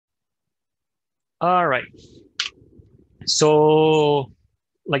All right. So,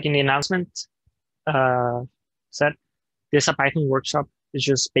 like in the announcement said, this a Python workshop. It's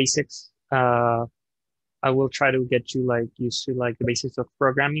just basics. I will try to get you like used to like the basics of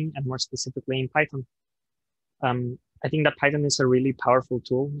programming and more specifically in Python. I think that Python is a really powerful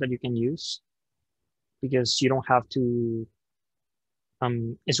tool that you can use because you don't have to.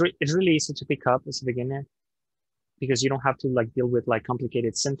 It's really easy to pick up as a beginner because you don't have to like deal with like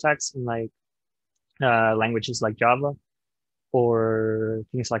complicated syntax in like languages like Java or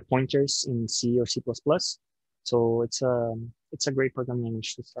things like pointers in C or C++. So it's a great programming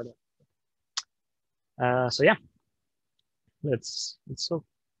language to start with. So yeah, let's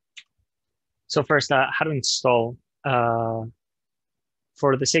so first how to install for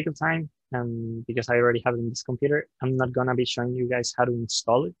the sake of time and because I already have it in this computer, I'm not gonna be showing you guys how to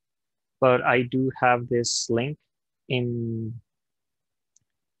install it, but I do have this link in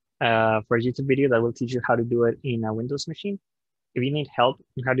for a YouTube video that will teach you how to do it in a Windows machine. If you need help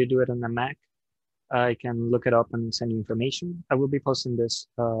on how to do it on a Mac, I can look it up and send you information. I will be posting this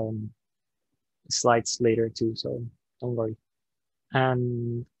slides later too, so don't worry.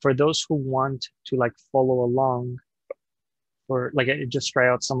 And for those who want to like follow along or like just try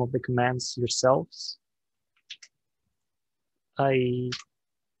out some of the commands yourselves, I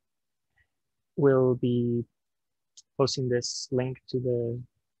will be posting this link to the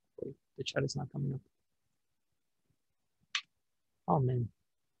chat is not coming up. Oh man,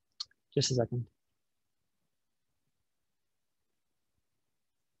 just a second.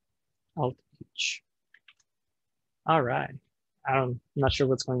 Alt H. All right. I'm not sure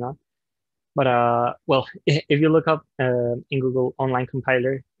what's going on, but well, if you look up in Google online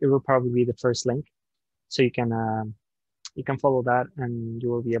compiler, it will probably be the first link, so you can follow that and you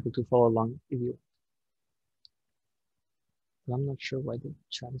will be able to follow along if you. But I'm not sure why the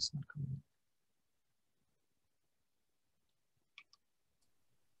chat is not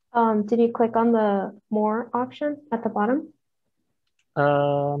coming. Did you click on the more option at the bottom?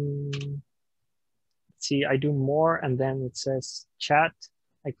 Let's see, I do more and then it says chat.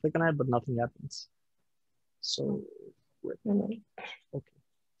 I click on it, but nothing happens. So, okay,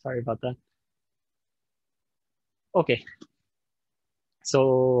 sorry about that. Okay,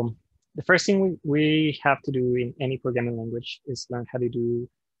 so the first thing we have to do in any programming language is learn how to do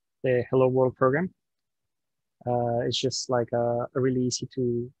the Hello World program. It's just like a really easy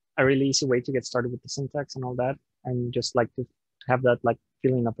way to get started with the syntax and all that, and just like to have that like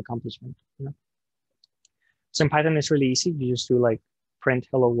feeling of accomplishment, you know. So in Python, it's really easy. You just do like print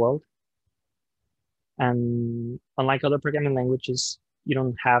hello world. And unlike other programming languages, you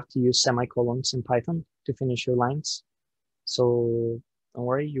don't have to use semicolons in Python to finish your lines. So don't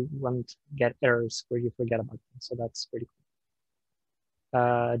worry, you won't get errors where you forget about them. So that's pretty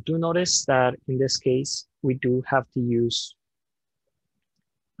cool. Do notice that in this case, we do have to use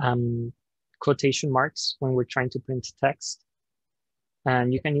quotation marks when we're trying to print text.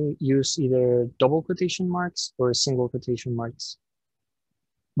 And you can use either double quotation marks or single quotation marks.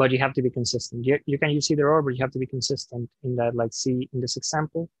 But you have to be consistent. You can use either or, but you have to be consistent in that, like, see, in this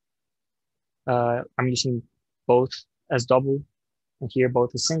example, I'm using both as double and here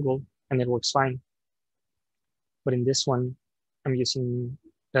both as single, and it works fine. But in this one, I'm using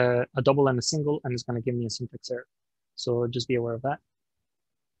a double and a single, and it's going to give me a syntax error. So just be aware of that.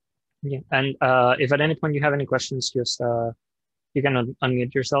 Yeah. And if at any point you have any questions, just you can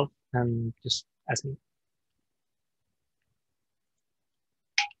unmute yourself and just ask me.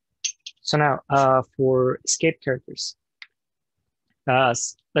 So now for escape characters,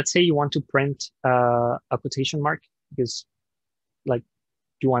 let's say you want to print a quotation mark because like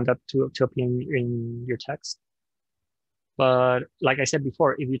you want that to appear in your text. But like I said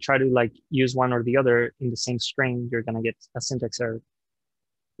before, if you try to like use one or the other in the same string, you're going to get a syntax error.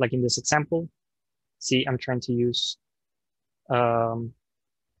 Like in this example, see, I'm trying to use double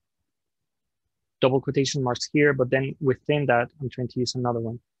quotation marks here, but then within that, I'm trying to use another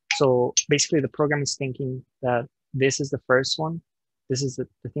one. So basically the program is thinking that this is the first one. This is the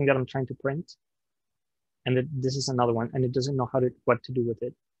thing that I'm trying to print. And that this is another one, and it doesn't know what to do with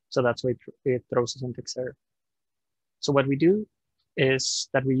it. So that's why it throws a syntax error. So what we do is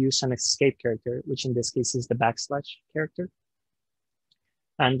that we use an escape character, which in this case is the backslash character.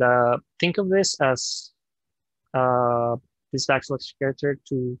 And think of this as this backslash character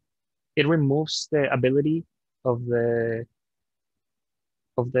it removes the ability of the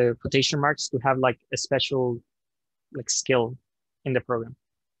quotation marks to have like a special like skill in the program.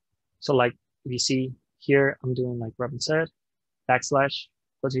 So like if you see here, I'm doing like Robin said, backslash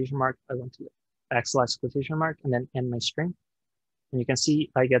quotation mark, I want to backslash quotation mark and then end my string. And you can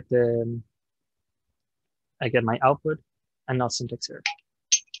see I get the I get my output and not syntax error.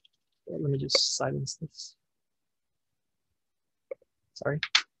 Okay, let me just silence this. Sorry.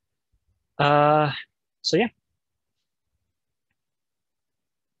 So yeah.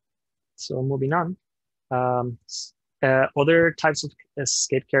 So moving on. Other types of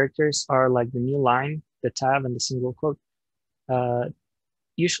escape characters are like the new line, the tab, and the single quote.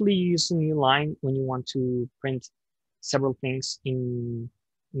 Usually you use a new line when you want to print several things in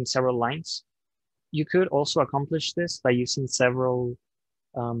several lines. You could also accomplish this by using several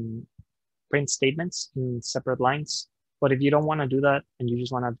print statements in separate lines. But if you don't want to do that and you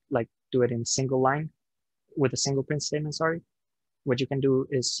just want to like do it in single line with a single print statement, sorry, what you can do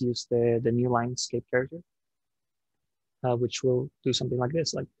is use the new line escape character, which will do something like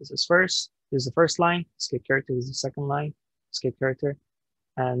this. Like this is the first line, escape character is the second line, escape character.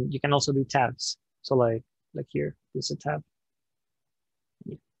 And you can also do tabs. So like here, this is a tab.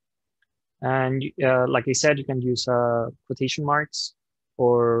 Yeah. And like I said, you can use quotation marks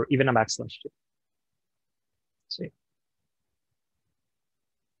or even a backslash too. So,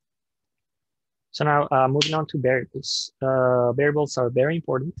 so now moving on to variables. Variables are very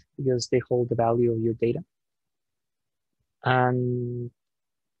important because they hold the value of your data. And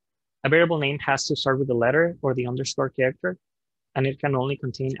a variable name has to start with the letter or the underscore character, and it can only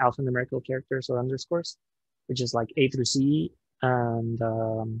contain alphanumerical characters or underscores, which is like A through Z and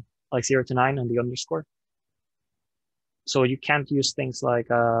like 0 to 9 on the underscore. So you can't use things like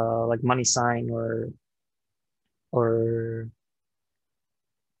money sign or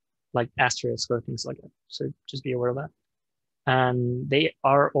like asterisk or things like that. So just be aware of that. And they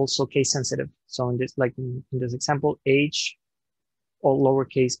are also case sensitive. So in this, like in this example, H, all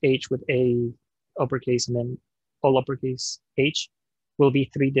lowercase h with A uppercase and then all uppercase H will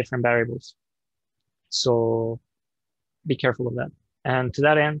be 3 different variables. So be careful of that. And to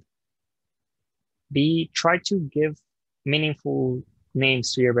that end, try to give meaningful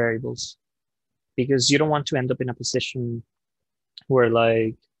names to your variables, because you don't want to end up in a position where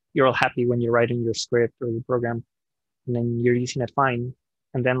like you're all happy when you're writing your script or your program and then you're using it fine.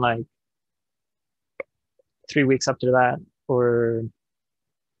 And then like 3 weeks after that, or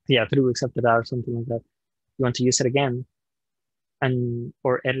yeah, 3 weeks after that or something like that, you want to use it again and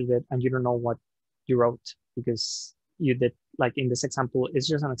or edit it and you don't know what you wrote because you did, like in this example, it's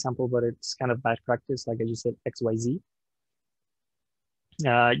just an example, but it's kind of bad practice. Like I just said XYZ.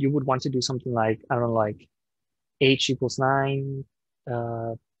 You would want to do something like, I don't know, like H equals 9,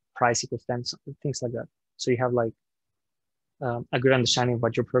 price equals 10, things like that. So you have like a good understanding of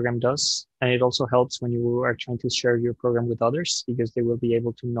what your program does. And it also helps when you are trying to share your program with others, because they will be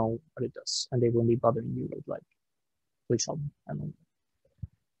able to know what it does and they won't be bothering you with like, please help me. I don't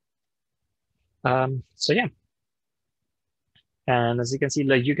know. So yeah. And as you can see,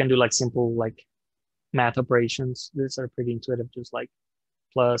 like you can do like simple like math operations. These are pretty intuitive, just like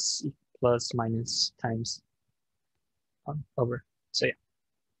plus, minus, times, over. So yeah.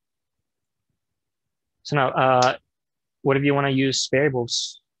 So now, what if you want to use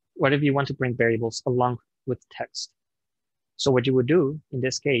variables? What if you want to bring variables along with text? So what you would do in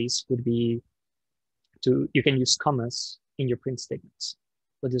this case would be you can use commas in your print statements.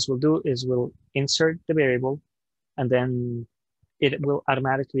 What this will do is we'll insert the variable and then it will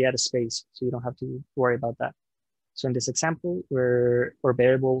automatically add a space. So you don't have to worry about that. So in this example, where our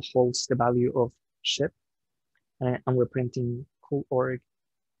variable holds the value of ship and we're printing cool org,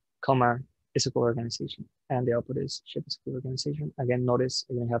 comma, is a cool organization. And the output is ship is a cool organization. Again, notice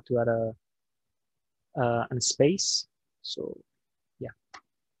I'm going to have to add a space. So yeah.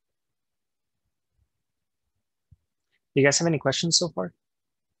 Do you guys have any questions so far?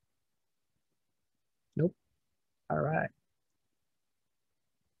 Nope. All right.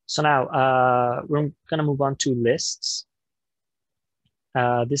 So now we're going to move on to lists.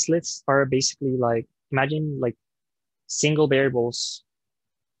 These lists are basically like, imagine like single variables,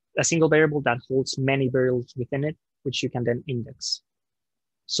 a single variable that holds many variables within it, which you can then index.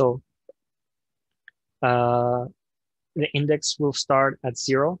 So the index will start at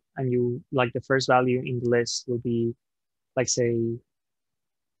 0, and you like the first value in the list will be like say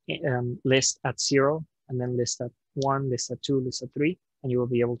list at 0, and then list at 1, list at 2, list at 3, and you will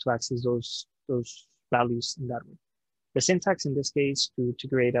be able to access those values in that way. The syntax in this case to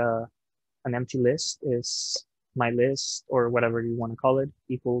create an empty list is my list, or whatever you want to call it,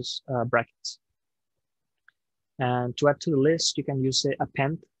 equals brackets. And to add to the list, you can use the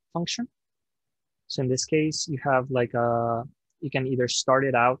append function. So in this case, you have like you can either start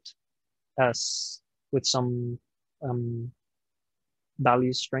it out as with some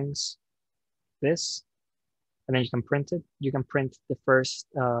value strings, this, and then you can print it. You can print the first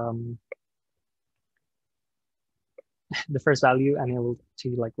the first value, and it will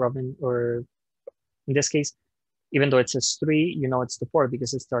tell you like Robin, or in this case, even though it says 3, you know it's the 4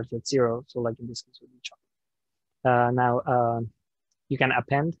 because it starts at 0. So like in this case, it would be chocolate. Now you can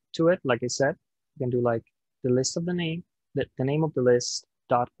append to it, like I said. You can do like the list of the name, the name of the list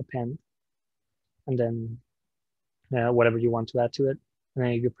dot append, and then whatever you want to add to it. And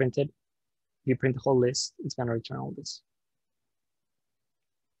then if you print it, if you print the whole list, it's going to return all this.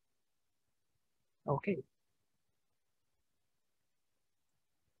 Okay.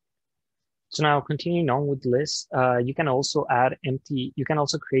 So now continuing on with lists, you can also add empty, you can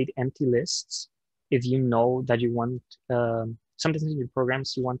also create empty lists if you know that you want, sometimes in your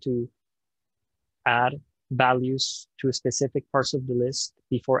programs, you want to add values to specific parts of the list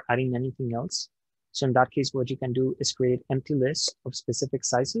before adding anything else. So in that case, what you can do is create empty lists of specific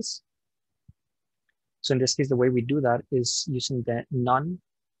sizes. So in this case, the way we do that is using the none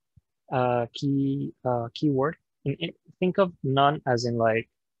keyword. Think of none as in like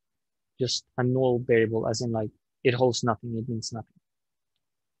just a null variable, as in like it holds nothing, it means nothing.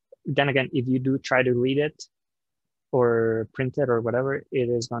 Then again, if you do try to read it or print it or whatever, it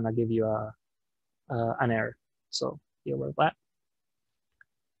is going to give you an error. So be aware of that.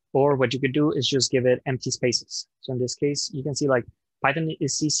 Or what you could do is just give it empty spaces. So in this case, you can see like Python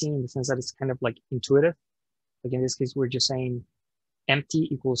is CC in the sense that it's kind of like intuitive. Like in this case, we're just saying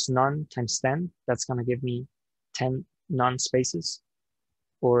empty equals none times 10. That's going to give me 10 none spaces.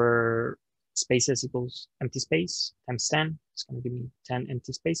 Or spaces equals empty space times 10. It's going to give me 10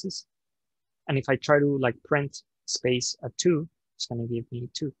 empty spaces. And if I try to like print space at 2, it's going to give me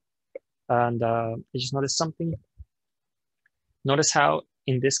 2. And I just noticed something. Notice how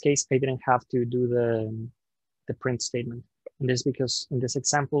in this case, I didn't have to do the print statement. And this is because in this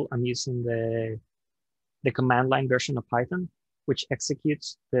example, I'm using the command line version of Python, which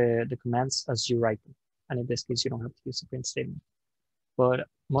executes the commands as you write them. And in this case, you don't have to use a print statement. But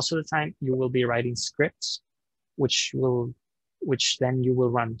most of the time, you will be writing scripts, which then you will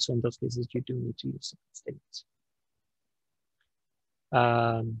run. So in those cases, you do need to use statements.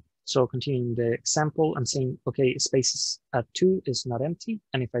 So continuing the example, I'm saying, okay, spaces at 2 is not empty.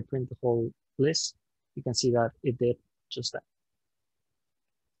 And if I print the whole list, you can see that it did just that.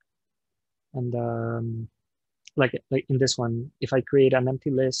 And like in this one, if I create an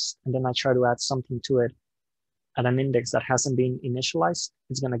empty list and then I try to add something to it at an index that hasn't been initialized,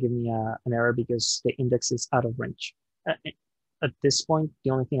 it's going to give me an error because the index is out of range. At this point,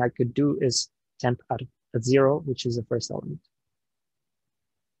 the only thing I could do is temp at 0, which is the first element.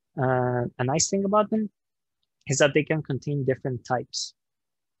 A nice thing about them is that they can contain different types.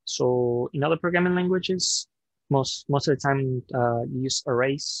 So in other programming languages, most of the time you use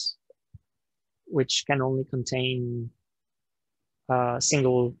arrays, which can only contain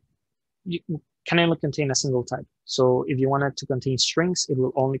can only contain a single type. So if you want it to contain strings, it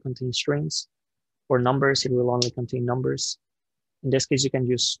will only contain strings, or numbers, it will only contain numbers. In this case, you can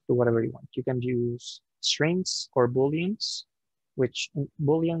use whatever you want. You can use strings or booleans, which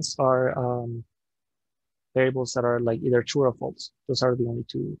booleans are variables that are like either true or false. Those are the only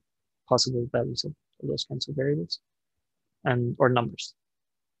two possible values of those kinds of variables, or numbers.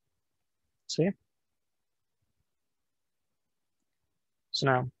 So yeah. So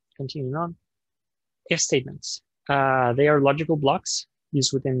now continuing on, if statements. They are logical blocks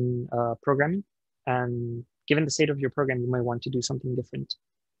used within programming, and given the state of your program, you might want to do something different.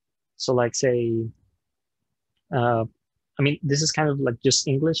 So like say, I mean, this is kind of like just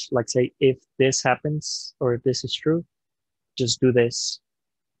English, like say, if this happens, or if this is true, just do this.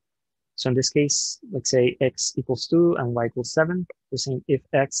 So in this case, like say x equals 2 and y equals 7, we're saying if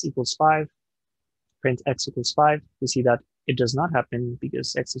x equals 5, print x equals 5. We see that it does not happen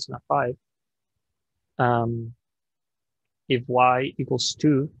because x is not 5. If y equals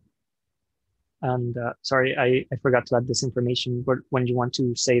 2, and sorry, I forgot to add this information, but when you want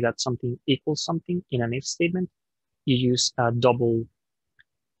to say that something equals something in an if statement, you use a double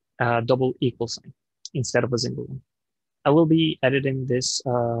equal sign instead of a single one. I will be editing this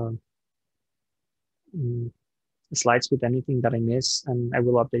slides with anything that I miss, and I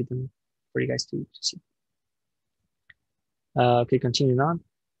will update them for you guys to see. Okay, continuing on.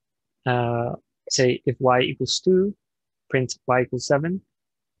 Say if y equals 2, print y equals 7.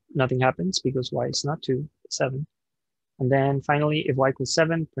 Nothing happens because y is not 2, it's 7. And then finally, if y equals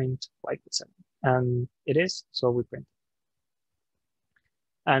 7, print y equals 7. And it is, so we print.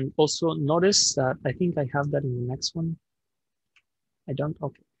 And also notice that I think I have that in the next one. I don't,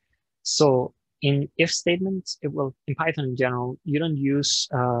 okay. So in if statements, in Python in general, you don't use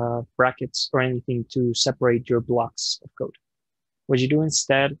brackets or anything to separate your blocks of code. What you do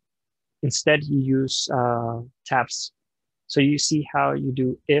instead you use tabs. So you see how you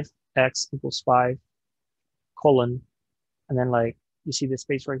do if x equals 5, colon, and then like you see the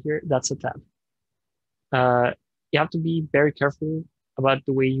space right here, that's a tab. You have to be very careful about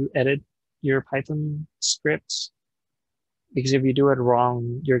the way you edit your Python scripts, because if you do it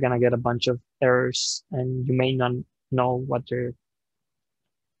wrong, you're gonna get a bunch of errors, and you may not know why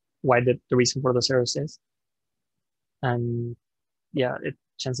the reason for those errors is. And yeah,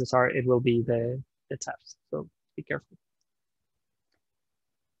 chances are it will be the tabs. So be careful.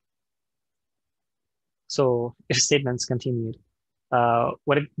 So if statements continued,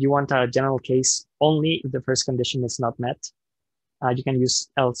 what if you want a general case only if the first condition is not met? You can use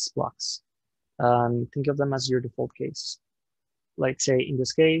else blocks. Think of them as your default case. Like say in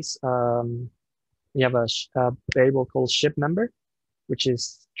this case, we have a variable called ship member, which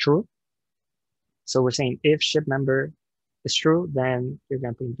is true. So we're saying if ship member is true, then you're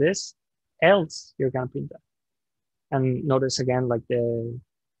going to print this, else you're going to print that. And notice again, like the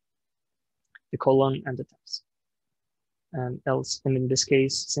colon and the tabs. And else, and in this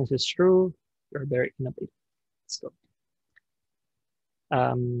case, since it's true, you're very innovative. Let's go.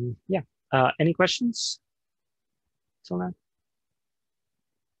 Yeah. Any questions till now?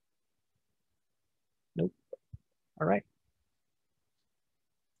 Nope. All right.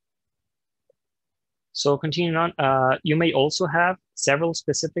 So continuing on, you may also have several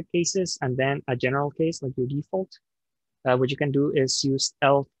specific cases and then a general case like your default. What you can do is use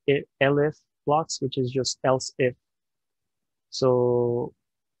elif blocks, which is just else if. So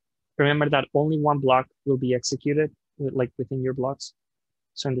remember that only one block will be executed like within your blocks.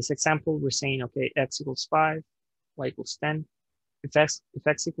 So in this example, we're saying, okay, x equals 5, y equals 10. If x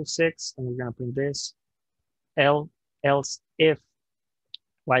equals 6, then we're going to print this. Else if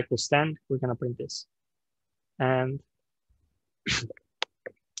y equals 10, we're going to print this. And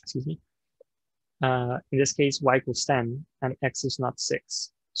excuse me. In this case, y equals 10 and x is not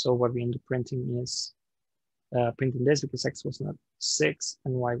 6. So what we end up printing is printing this because x was not 6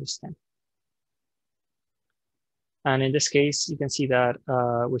 and y was 10. And in this case, you can see that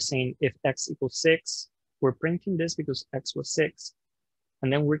we're saying if x equals 6, we're printing this because x was 6.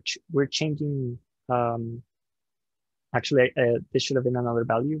 And then we're changing, actually, this should have been another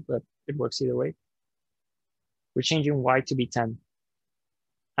value, but it works either way. We're changing y to be 10.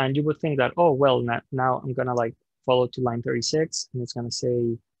 And you would think that, oh, well, now I'm going to like follow to line 36, and it's going to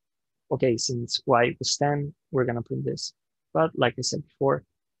say, okay, since y was 10, we're going to print this. But like I said before,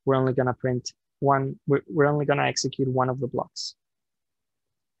 we're only going to print one, we're only going to execute one of the blocks.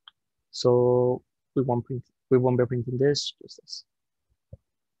 So we won't be printing this, just this.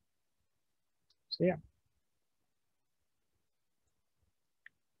 So yeah.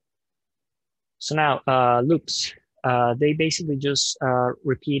 So now loops, they basically just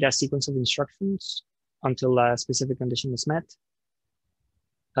repeat a sequence of instructions until a specific condition is met.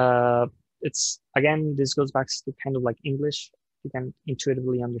 It's, again, this goes back to kind of like English. You can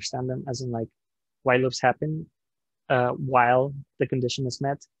intuitively understand them as in like while loops happen while the condition is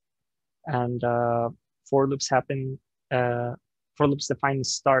met, and for loops happen, for loops define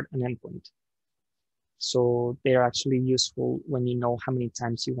start and endpoint. So they're actually useful when you know how many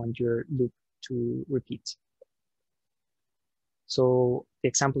times you want your loop to repeat. So the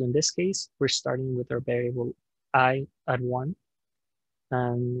example in this case, we're starting with our variable I at 1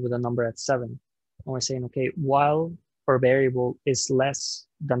 and with a number at 7. And we're saying, okay, while our variable is less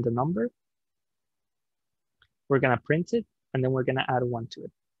than the number, we're going to print it, and then we're going to add 1 to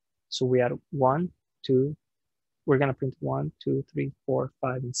it. So we add 1, 2, we're going to print 1, 2, 3, 4,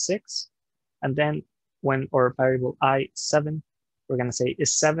 5, and 6. And then when our variable I is 7, we're going to say,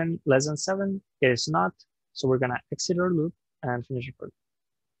 is 7 less than 7? It is not. So we're going to exit our loop and finish it.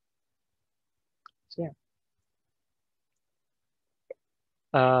 So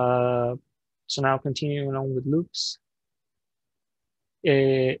yeah. So now continuing on with loops.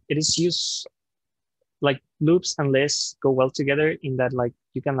 It is used, like loops and lists go well together in that like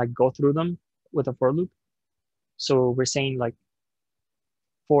you can like go through them with a for loop. So we're saying like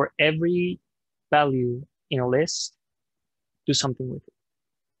for every value in a list, do something with it.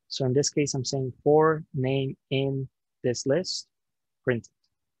 So in this case, I'm saying for name in this list, print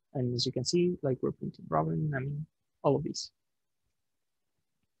it. And as you can see, like we're printing Robin, I mean, all of these.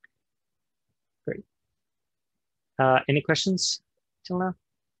 Great. Any questions till now?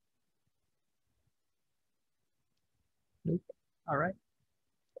 Nope. All right.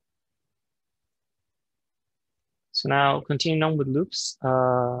 So now continuing on with loops.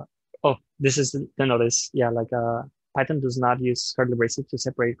 Oh, this is the notice. Yeah, like Python does not use curly braces to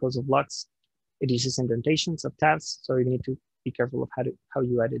separate codes of blocks. It uses indentations of tabs, so you need to be careful of how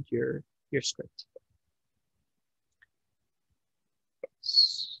you edit your script.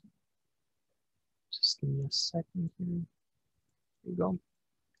 give me a second here. There you go.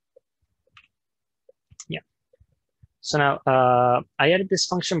 Yeah. So now I added this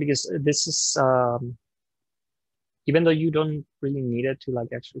function because this is, even though you don't really need it to like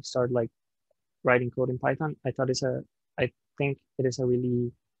actually start like writing code in Python, I think it is a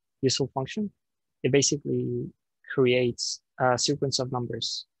really useful function. It basically creates a sequence of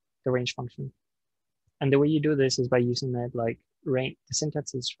numbers, the range function. And the way you do this is by using that like range. The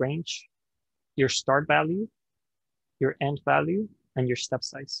syntax is range, your start value, your end value, and your step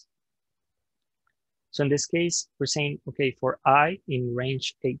size. So in this case, we're saying, okay, for I in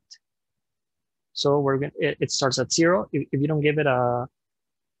range 8. So we're going it starts at 0. If you don't give it a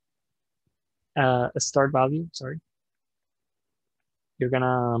start value, sorry, you're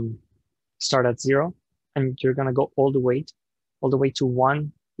gonna start at 0, and you're gonna go all the way to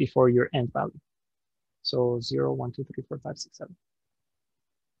 1 before your end value. So 0, 1, 2, 3, 4, 5, 6, 7.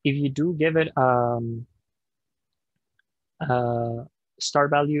 If you do give it start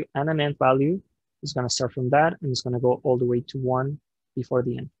value and an end value, it's going to start from that, and it's going to go all the way to 1 before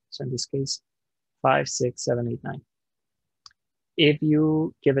the end. So in this case, 5, 6, 7, 8, 9. If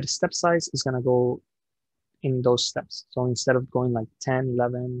you give it a step size, it's going to go in those steps. So instead of going like 10,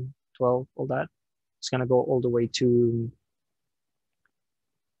 11, 12, all that, it's going to go all the way to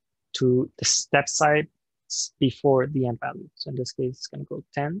the step size before the end value. So in this case, it's going to go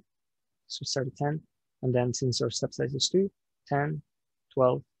 10. So start at 10. And then since our step size is 2, 10,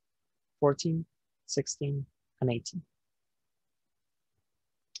 12, 14, 16, and 18.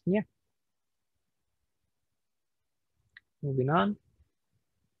 Yeah. Moving on.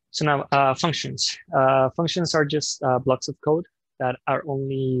 So now functions. Functions are just blocks of code that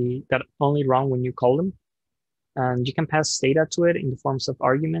only run when you call them. And you can pass data to it in the forms of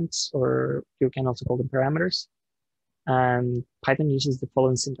arguments, or you can also call them parameters. And Python uses the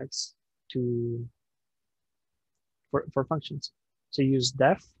following syntax for functions. So you use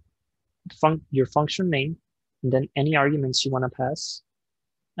def, your function name, and then any arguments you want to pass,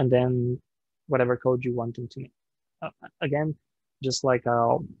 and then whatever code you want them to make. Again, just like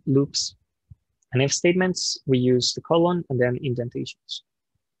loops and if statements, we use the colon and then indentations.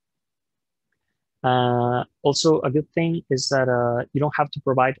 Also, a good thing is that you don't have to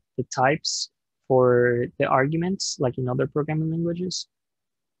provide the types for the arguments like in other programming languages.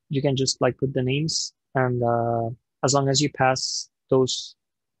 You can just like put the names, and as long as you pass those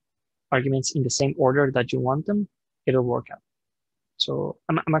arguments in the same order that you want them, it'll work out. So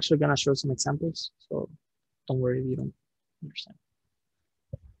I'm actually going to show some examples. So don't worry if you don't understand.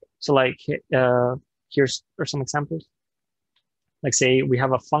 So like here's some examples. Like say we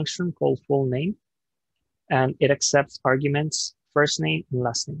have a function called full name, and it accepts arguments first name and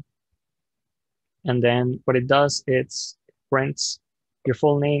last name. And then what it does, it prints your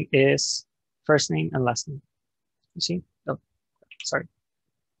full name is first name and last name. You see? Oh, sorry.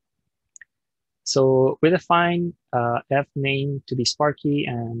 So we define F name to be Sparky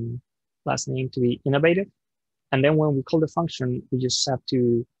and last name to be innovative. And then when we call the function, we just have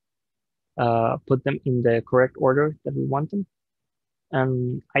to put them in the correct order that we want them.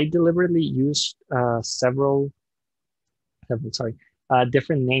 And I deliberately used several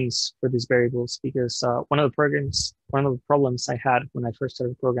different names for these variables because one of the problems I had when I first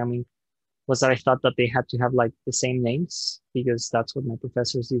started programming was that I thought that they had to have like the same names because that's what my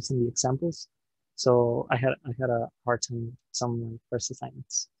professors used in the examples. So I had a hard time with some of my first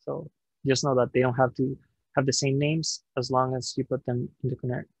assignments. So just know that they don't have to have the same names. As long as you put them in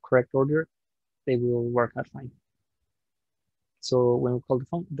the correct order, they will work out fine. So when we call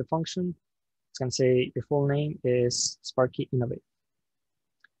the function, it's going to say your full name is Sparky Innovate.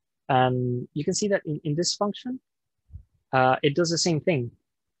 And you can see that in this function, it does the same thing.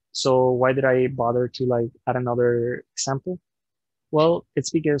 So why did I bother to like add another example? Well,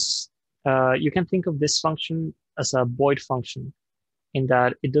 it's because you can think of this function as a void function in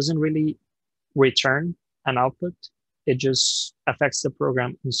that it doesn't really return an output. It just affects the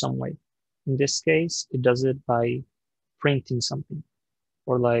program in some way. In this case, it does it by printing something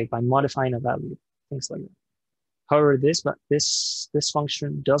or like by modifying a value, things like that. However, this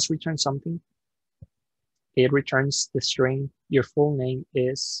function does return something. It returns the string, your full name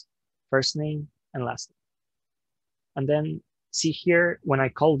is first name and last name. And then see here, when I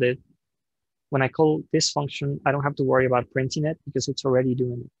call this function, I don't have to worry about printing it because it's already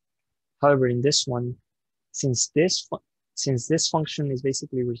doing it. However, in this one, since this function is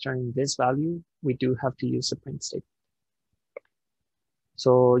basically returning this value, we do have to use a print statement.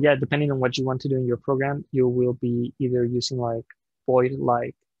 So yeah, depending on what you want to do in your program, you will be either using like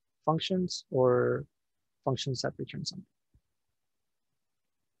void-like functions or functions that return something.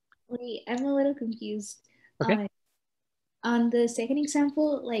 Wait, I'm a little confused. Okay. On the second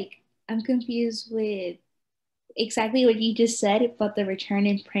example, like I'm confused with exactly what you just said about the return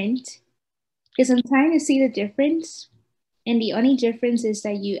and print. Because I'm trying to see the difference, and the only difference is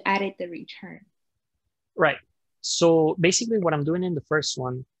that you added the return. Right. So basically what I'm doing in the first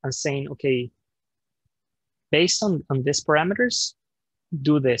one, I'm saying, okay, based on these parameters,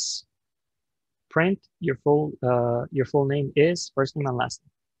 do this. Print your full name is first name and last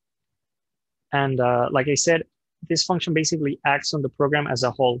name. And like I said, this function basically acts on the program as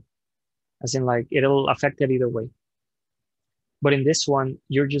a whole, as in like it'll affect it either way. But in this one,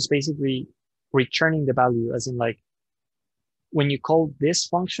 you're just basically returning the value, as in like when you call this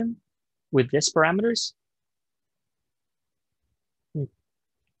function with these parameters,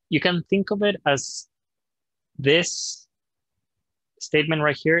 you can think of it as this statement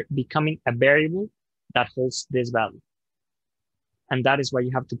right here becoming a variable that holds this value. And that is why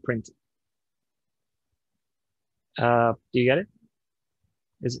you have to print it. Do you get it?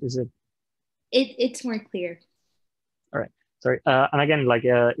 Is it? It's more clear. All right. Sorry. And again, like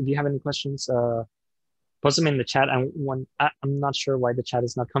if you have any questions, post them in the chat. And I'm not sure why the chat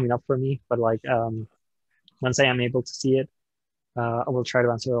is not coming up for me, but like once I am able to see it, I will try to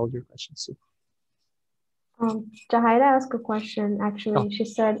answer all your questions too. Jahida asked a question, actually. She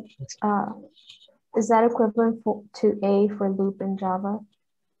said, is that equivalent to A for loop in Java?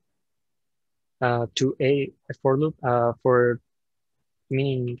 To a for loop, for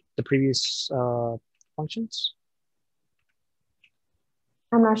meaning the previous functions?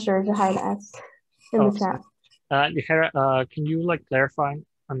 I'm not sure. Jahida asked in the chat. Jahira, can you like clarify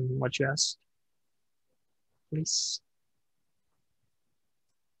on what you asked, please?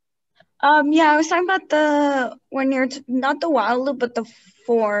 Yeah, I was talking about when you're not the while loop, but the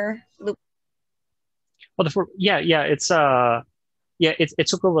for loop. Oh, the for, yeah, it's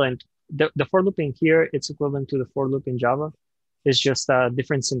it's equivalent. The for loop in here, it's equivalent to the for loop in Java. It's just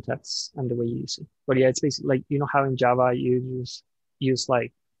different syntax and the way you use it. But yeah, it's basically like, you know how in Java you use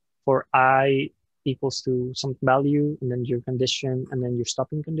like for I equals to some value, and then your condition, and then your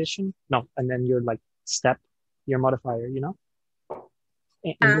stopping condition. No, and then your like step, your modifier, you know?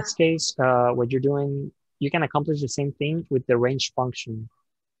 In this case, what you're doing, you can accomplish the same thing with the range function,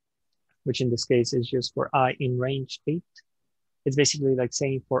 which in this case is just for I in range 8. It's basically like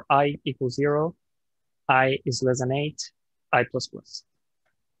saying for I equals 0, I is less than 8, I plus plus.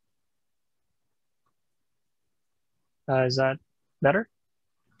 Is that better?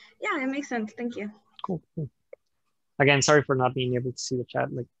 Yeah, it makes sense. Thank you. Cool. Again, sorry for not being able to see the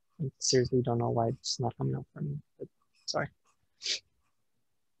chat. Like, I seriously don't know why it's not coming up for me, but sorry.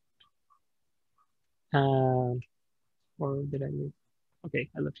 Or did I leave? Okay,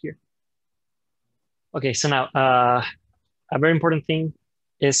 I left here. Okay, so now a very important thing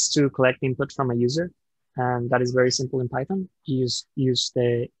is to collect input from a user, and that is very simple in Python. You use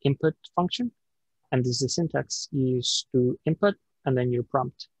the input function, and this is the syntax. You use to input and then your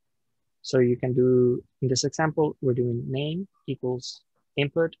prompt. So you can do, in this example, we're doing name equals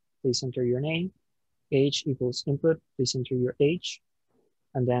input, please enter your name. Age equals input, please enter your age.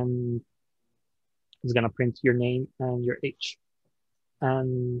 And then it's gonna print your name and your age.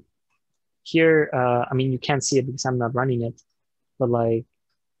 And here, I mean, you can't see it because I'm not running it, but like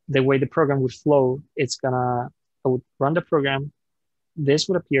the way the program would flow, I would run the program, this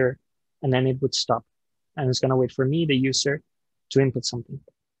would appear, and then it would stop. And it's gonna wait for me, the user, to input something.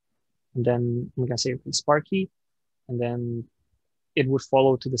 And then I'm gonna say Sparky, and then it would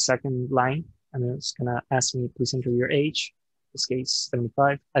follow to the second line, and it's gonna ask me, please enter your age. In this case,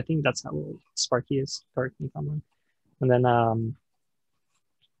 75. I think that's how old Sparky is. Correct me if I'm wrong. And then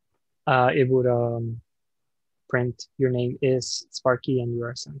it would print your name is Sparky and you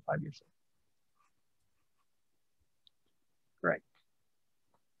are 75 years old. Right.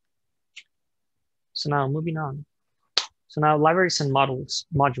 So now moving on. So now libraries and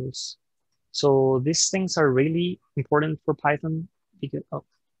modules. So these things are really important for Python because,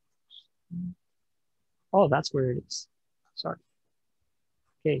 oh, that's where it is. Sorry.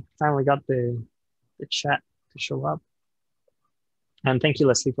 Okay, finally got the chat to show up. And thank you,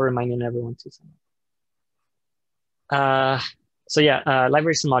 Leslie, for reminding everyone to sign up. So yeah,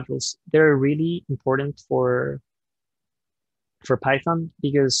 libraries and modules, they're really important for Python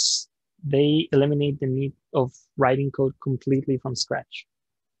because they eliminate the need of writing code completely from scratch.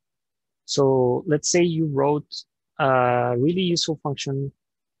 So let's say you wrote a really useful function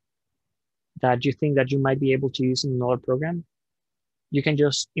that you think that you might be able to use in another program. You can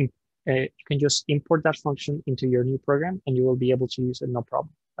just import that function into your new program, and you will be able to use it no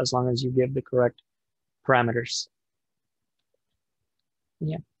problem, as long as you give the correct parameters.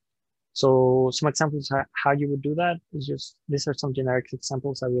 Yeah. So some examples how you would do that is just, these are some generic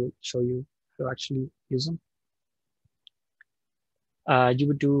examples. I will show you how to actually use them. You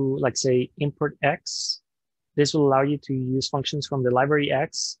would do, like, say, import X. This will allow you to use functions from the library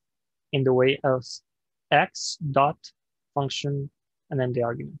X in the way of X dot function and then the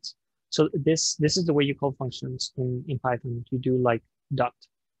arguments. So this is the way you call functions in Python. You do like dot.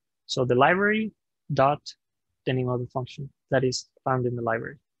 So the library dot the name of the function that is found in the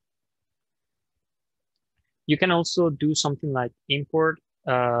library. You can also do something like import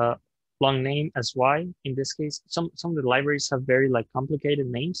long name as Y. In this case, some of the libraries have very like complicated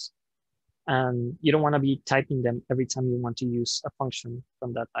names, and you don't want to be typing them every time you want to use a function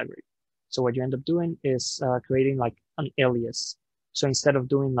from that library. So what you end up doing is creating like an alias. So instead of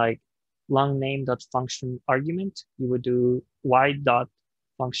doing like long name dot function argument, you would do Y dot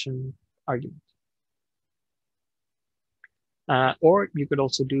function argument. Or you could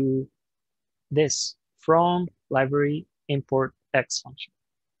also do this, from library import X function.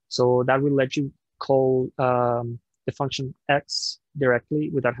 So that will let you call the function X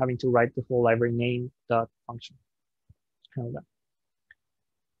directly without having to write the whole library name dot function. Kind of that.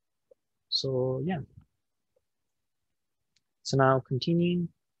 So yeah. So now continuing,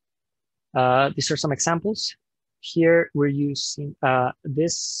 these are some examples. Here we're using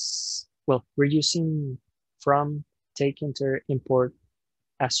this. Well, we're using from, take, enter, import,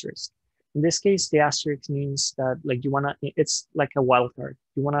 asterisk. In this case, the asterisk means that like you wanna, it's like a wildcard.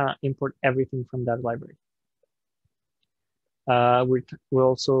 You wanna import everything from that library. We're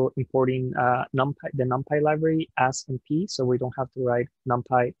also importing NumPy, the NumPy library as NP, so we don't have to write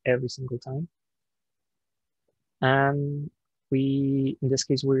NumPy every single time. And in this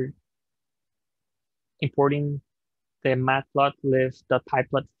case, we're importing the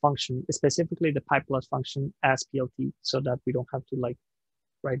matplotlib.pyplot function, specifically the pyplot function as PLT, so that we don't have to like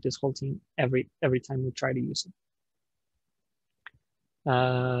write this whole thing every time we try to use it.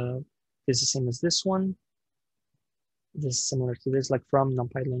 This is the same as this one. This is similar to this, like from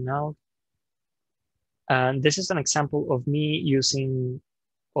NumPy line out. And this is an example of me using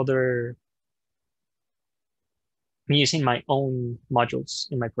my own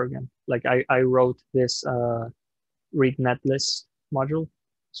modules in my program. Like I wrote this read netlist module.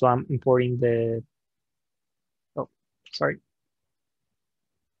 So I'm importing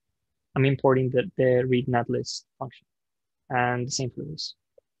I'm importing the read netlist function, and the same for this.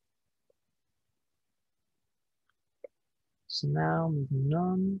 So now moving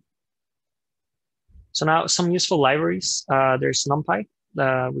on. So now some useful libraries. There's NumPy,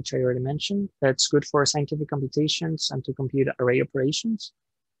 which I already mentioned. That's good for scientific computations and to compute array operations.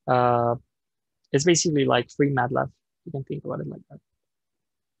 It's basically like free MATLAB. You can think about it like that.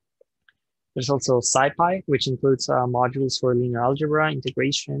 There's also SciPy, which includes modules for linear algebra,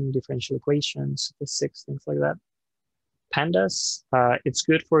 integration, differential equations, statistics, things like that. Pandas, it's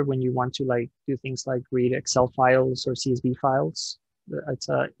good for when you want to like do things like read Excel files or CSV files. It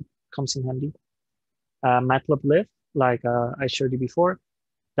comes in handy. Matplotlib, like I showed you before,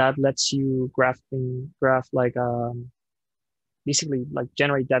 that lets you graph like basically like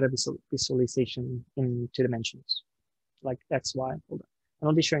generate data visualization in 2 dimensions, like X, Y, all that. And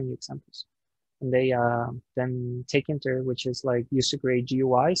I'll be showing you examples. And they then take enter, which is like used to create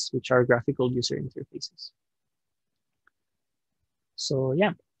GUIs, which are graphical user interfaces. So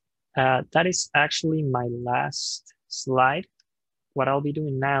yeah, that is actually my last slide. What I'll be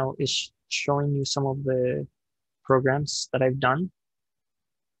doing now is showing you some of the programs that I've done.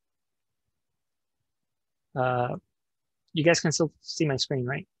 You guys can still see my screen,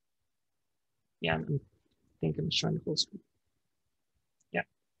 right? Yeah, I think I'm showing the full screen. Yeah,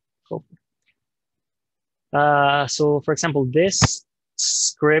 cool. So for example, this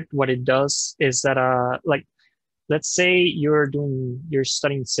script, what it does is that like, let's say you're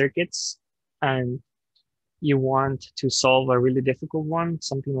studying circuits and you want to solve a really difficult one,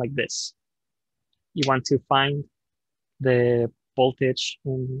 something like this. You want to find the voltage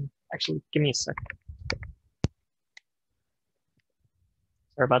in, actually, give me a second.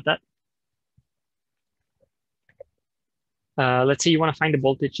 Sorry about that. Let's say you want to find the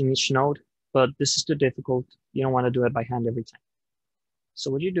voltage in each node, but this is too difficult. You don't want to do it by hand every time. So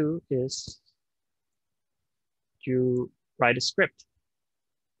what you do is you write a script.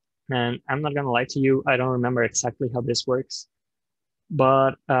 And I'm not going to lie to you, I don't remember exactly how this works.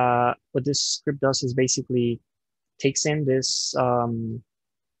 But what this script does is basically takes in this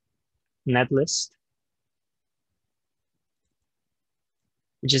netlist,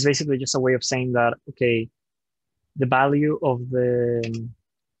 which is basically just a way of saying that, okay, the value of the,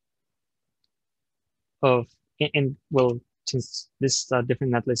 well, since this is a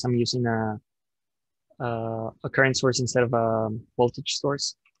different netlist, I'm using a current source instead of a voltage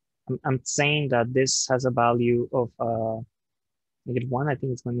source. I'm saying that this has a value of -1. I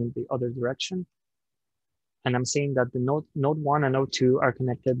think it's going in the other direction. And I'm saying that the node 1 and node 2 are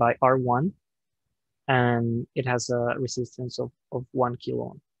connected by R1, and it has a resistance of 1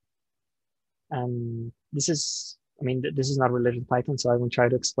 kilo ohm. And this is, I mean, this is not related to Python, so I won't try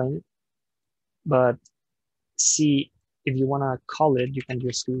to explain it. But see, if you want to call it, you can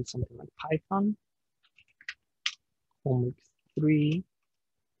just do something like Python homework 3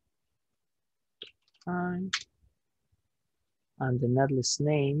 time, and the netlist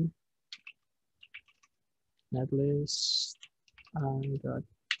name, netlist, and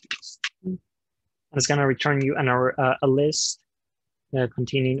it's going to return you a list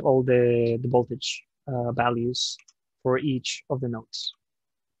containing all the voltage values for each of the nodes.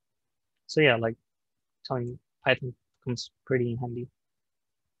 So yeah, like telling you, Python comes pretty in handy.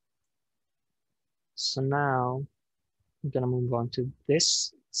 So now I'm gonna move on to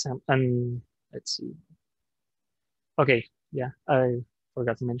this, and let's see. Okay, yeah, I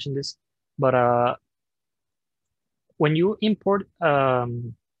forgot to mention this, but when you import a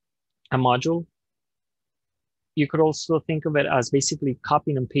module, you could also think of it as basically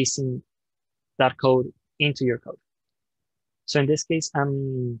copying and pasting that code into your code. So in this case,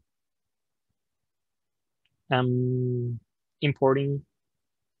 I'm importing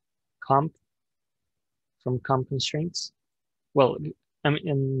comp from comp constraints. Well, I'm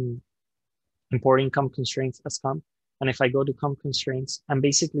importing comp constraints as comp. And if I go to comp constraints, I'm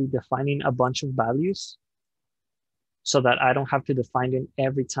basically defining a bunch of values so that I don't have to define them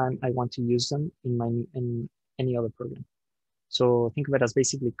every time I want to use them in any other program. So think of it as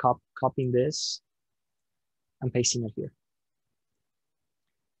basically copying this and pasting it here.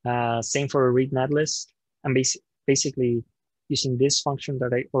 Same for a read netlist. I'm basically using this function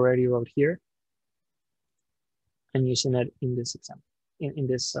that I already wrote here and using it in this example, in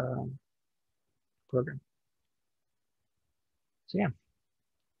this program. So yeah.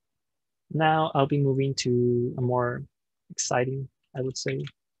 Now I'll be moving to a more exciting, I would say,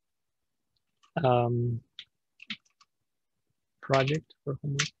 project for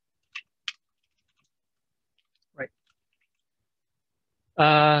homework. Right.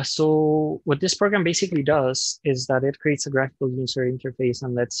 So what this program basically does is that it creates a graphical user interface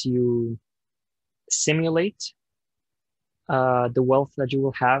and lets you simulate the wealth that you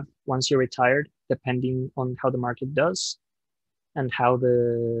will have once you're retired, depending on how the market does and how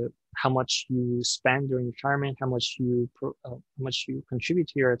much you spend during retirement, how much you contribute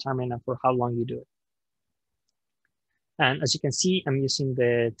to your retirement, and for how long you do it. And as you can see, I'm using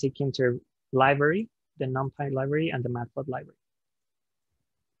the Tkinter library, the NumPy library, and the Matplotlib library.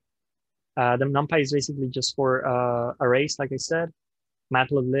 The NumPy is basically just for arrays, like I said.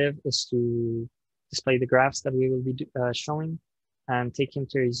 Matplotlib is to display the graphs that we will be showing, and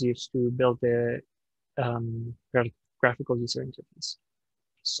Tkinter is used to build the graphical user interface.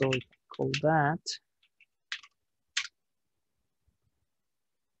 So we call that.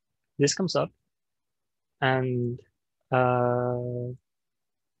 This comes up, and I'm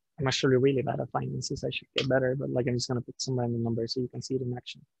actually really bad at finances. I should get better, but like I'm just gonna put some random number so you can see it in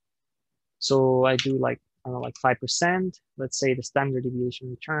action. So I do like, I don't know, like 5%. Let's say the standard deviation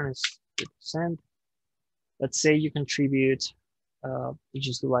return is 3%. Let's say you contribute, you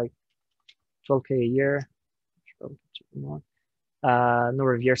just do like 12K a year.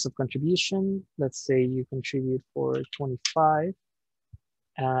 Number of years of contribution. Let's say you contribute for 25,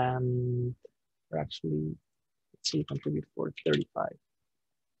 and or actually, let's say you contribute for 35,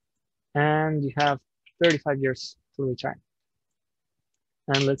 and you have 35 years to retire.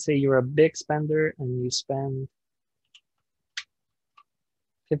 And let's say you're a big spender and you spend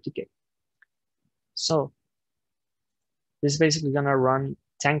 50K. So this is basically gonna run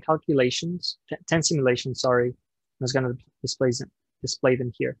 10 calculations, 10 simulations, sorry. And it's gonna display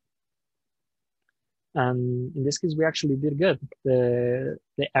them here. And in this case, we actually did good. The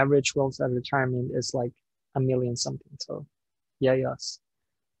average wealth at retirement is like $1 million something. So yeah, yes.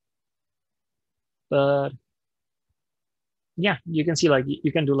 But yeah, you can see like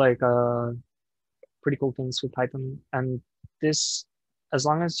you can do like pretty cool things with Python. And this, as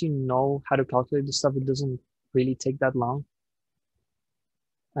long as you know how to calculate this stuff, it doesn't really take that long.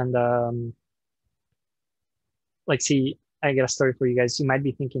 And like, see, I got a story for you guys. You might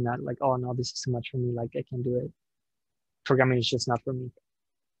be thinking that like, oh no, this is too much for me. Like I can't do it. Programming is just not for me.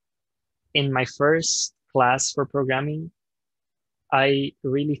 In my first class for programming, I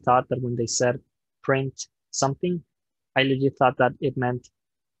really thought that when they said print something, I legit thought that it meant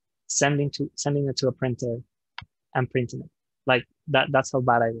sending it to a printer and printing it. Like that's how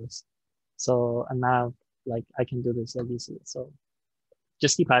bad I was. So, and now like I can do this like easily. So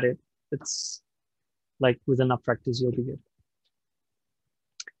just keep at it. It's like with enough practice, you'll be good.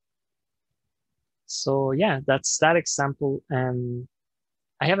 So yeah, that's that example. And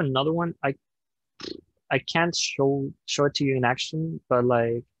I have another one. I can't show it to you in action, but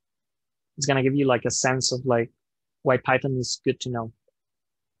like it's gonna give you like a sense of like why Python is good to know.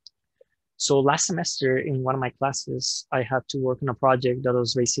 So last semester in one of my classes, I had to work on a project that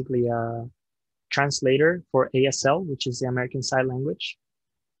was basically a translator for ASL, which is the American Sign Language.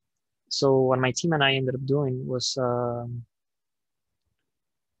 So what my team and I ended up doing was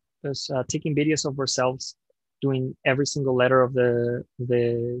taking videos of ourselves doing every single letter of the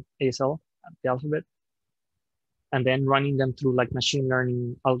ASL, the alphabet, and then running them through like machine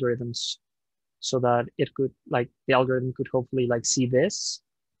learning algorithms so that it could like the algorithm could hopefully like see this,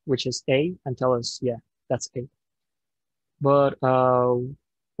 which is A, and tell us, yeah, that's A. But one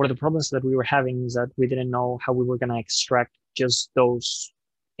of the problems that we were having is that we didn't know how we were going to extract just those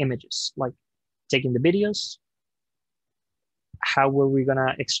images, like taking the videos, how were we going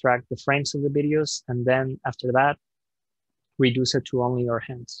to extract the frames of the videos, and then after that, reduce it to only our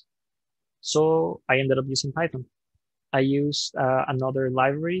hands. So I ended up using Python. I used another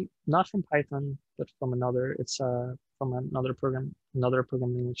library, not from Python, but from another, it's from another programming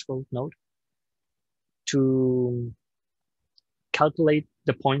language called Node, to calculate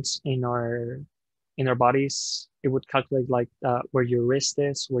the points in our bodies. It would calculate like where your wrist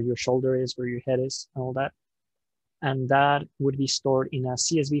is, where your shoulder is, where your head is, and all that. And that would be stored in a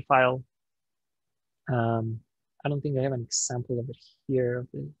CSV file. I don't think I have an example of it here, of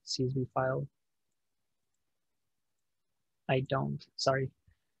the CSV file. I don't, sorry.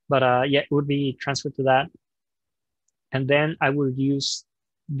 But yeah, it would be transferred to that. And then I would use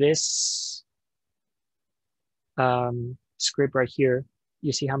this script right here.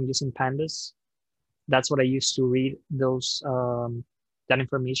 You see how I'm using pandas? That's what I used to read those that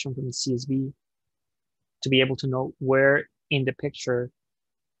information from the CSV to be able to know where in the picture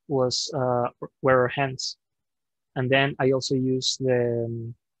was where our hands. And then I also use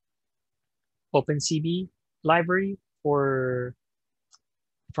the OpenCV library from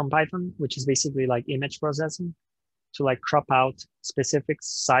Python, which is basically like image processing, to like crop out specific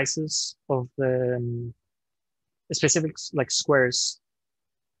sizes of the specific like squares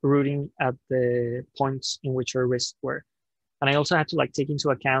rooting at the points in which our wrists were. And I also had to like take into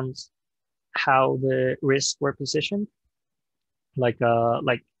account how the wrists were positioned. Like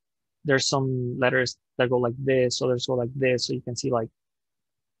there's some letters that go like this, others go like this. So you can see like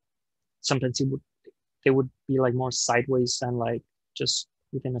sometimes they would be like more sideways than like just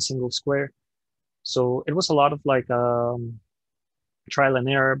within a single square. So it was a lot of like trial and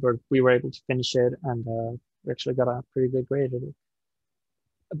error, but we were able to finish it, and we actually got a pretty good grade in it.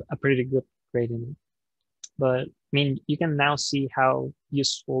 But I mean, you can now see how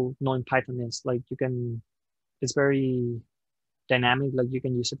useful knowing Python is. Like it's very dynamic. Like you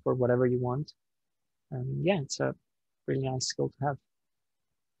can use it for whatever you want. And yeah, it's a really nice skill to have.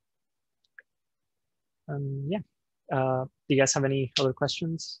 Yeah. Do you guys have any other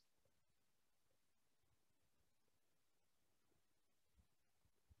questions?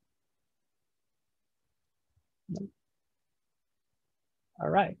 No. All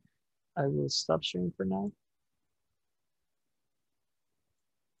right. I will stop sharing for now.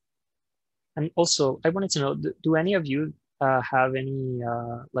 And also, I wanted to know, do any of you have any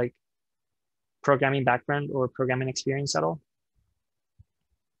like programming background or programming experience at all?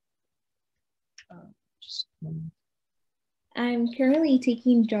 Just a moment. I'm currently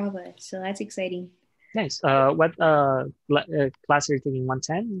taking Java, so that's exciting. Nice. What class are you taking?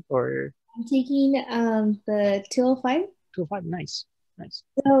 110 or? I'm taking the 205. 205. Nice.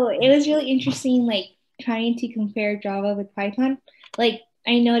 So it was really interesting, like trying to compare Java with Python. Like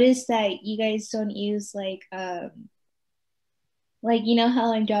I noticed that you guys don't use like you know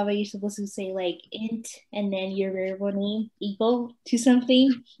how in Java you're supposed to say like int and then your variable name equal to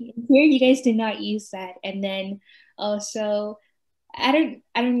something. Here you guys did not use that. And then also I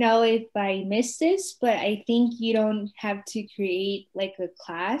don't know if I missed this, but I think you don't have to create like a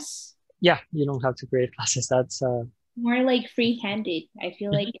class. Yeah, you don't have to create classes. That's more like free-handed. I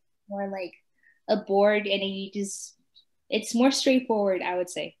feel like it's more like a board, and it's more straightforward, I would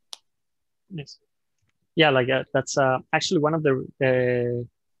say. Yes. Yeah, like that's actually one of the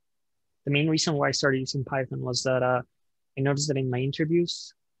main reason why I started using Python was that I noticed that in my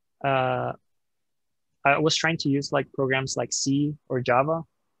interviews, I was trying to use like programs like C or Java,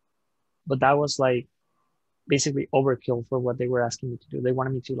 but that was like basically overkill for what they were asking me to do. They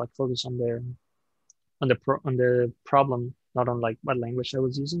wanted me to like focus on on the problem, not on like what language I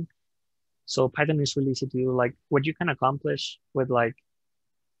was using. So Python is really easy to do. Like what you can accomplish with like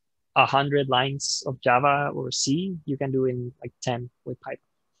 100 lines of Java or C, you can do in like 10 with Python.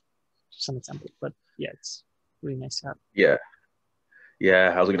 Just an example, but yeah, it's really nice to have. Yeah.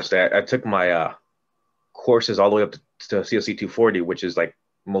 Yeah, I was gonna say I took my courses all the way up to CSC 240, which is like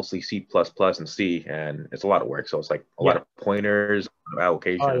mostly C++ and C, and it's a lot of work. So it's like a lot of pointers,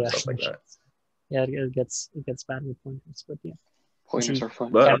 allocation, and stuff like that. Yeah, it gets bad with pointers, but yeah. Pointers are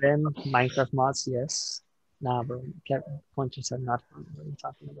fun. Kevin, Minecraft mods, yes. Nah, bro, pointers are not fun. What are you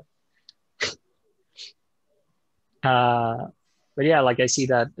talking about? But yeah, like I see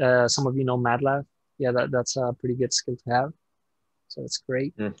that some of you know MATLAB. Yeah, that's a pretty good skill to have. So it's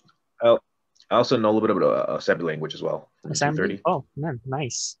great. I also know a little bit about assembly language as well. Assembly? Oh man,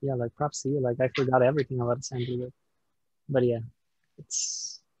 nice. Yeah, like props to you. Like I forgot everything about assembly, but yeah,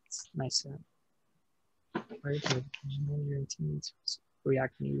 it's nice to have. Right,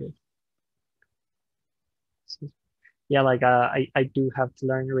 React Native. Yeah, like I do have to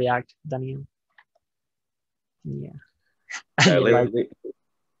learn React, Daniel. Yeah.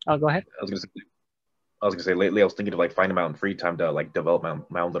 Oh, go ahead. I was gonna say lately I was thinking of like finding out in free time to like develop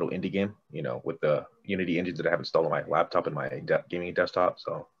my own little indie game, you know, with the Unity engines that I have installed on my laptop and my gaming desktop.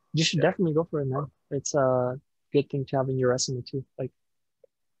 So you should definitely go for it, man. It's a good thing to have in your resume too. Like,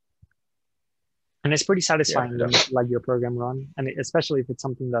 and it's pretty satisfying when like your program run, and especially if it's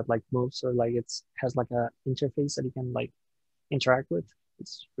something that like moves or like it's has like a interface that you can like interact with.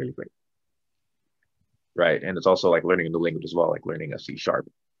 It's really great. Right, and it's also like learning a new language as well, like learning a C#,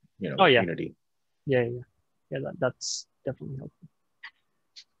 you know, Unity. Yeah, that's definitely helpful.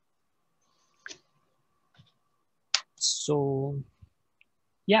 So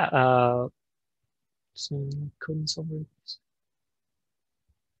yeah, some coding software.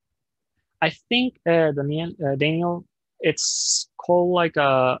 I think Daniel, it's called like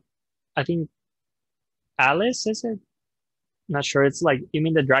I think Alice, is it? Not sure. It's like, you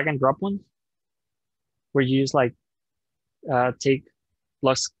mean the drag and drop one, where you use like take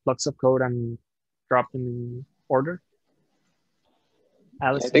blocks of code and drop them in order?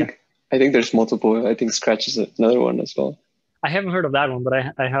 Alice, I think there's multiple. I think Scratch is another one as well. I haven't heard of that one, but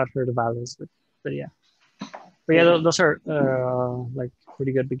I have heard of Alice. But yeah. But yeah, those are like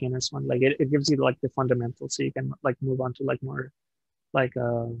pretty good beginners one. Like it gives you like the fundamentals, so you can like move on to like more like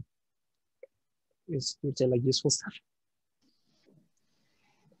you'd say like useful stuff.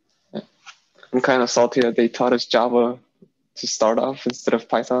 I'm kind of salty that they taught us Java to start off instead of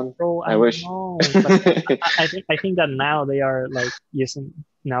Python. Bro, I wish. Know, I think that now they are like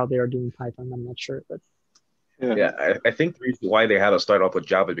now they are doing Python. I'm not sure, but yeah, I think the reason why they had us start off with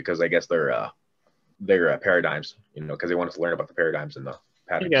Java is because I guess they're paradigms, you know, because they want us to learn about the paradigms and the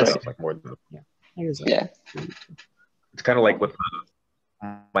patterns and stuff, like more than It's kind of like with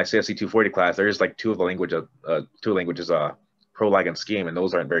my CSC 240 class. There's like two languages, Prolag and Scheme, and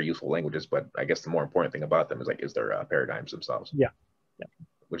those aren't very useful languages. But I guess the more important thing about them is their paradigms themselves. Yeah.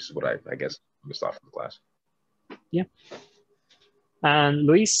 Which is what I guess missed off of the class. Yeah. And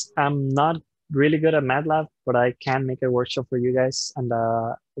Luis, I'm not really good at MATLAB, but I can make a workshop for you guys, and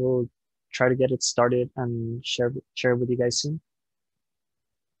we'll try to get it started and share it with you guys soon.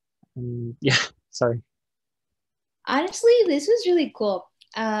 And yeah, sorry. Honestly, this was really cool.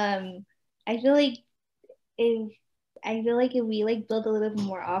 I feel like if we like build a little bit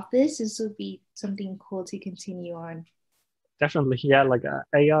more off this would be something cool to continue on. Definitely, yeah. Like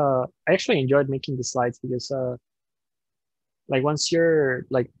I actually enjoyed making the slides because like once you're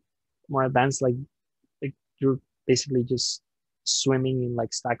like more advanced, like you're basically just swimming in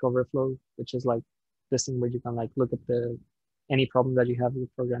like Stack Overflow, which is like this thing where you can like look at any problem that you have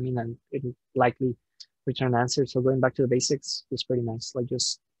with programming and it will likely return an answer. So going back to the basics was pretty nice. Like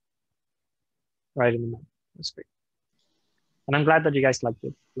just right in the middle. That's great. And I'm glad that you guys liked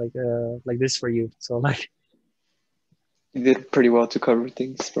it. Like this for you. So like you did pretty well to cover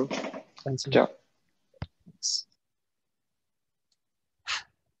things, bro. Thanks. Good job. Thanks.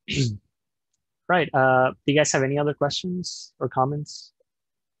 Right. Do you guys have any other questions or comments?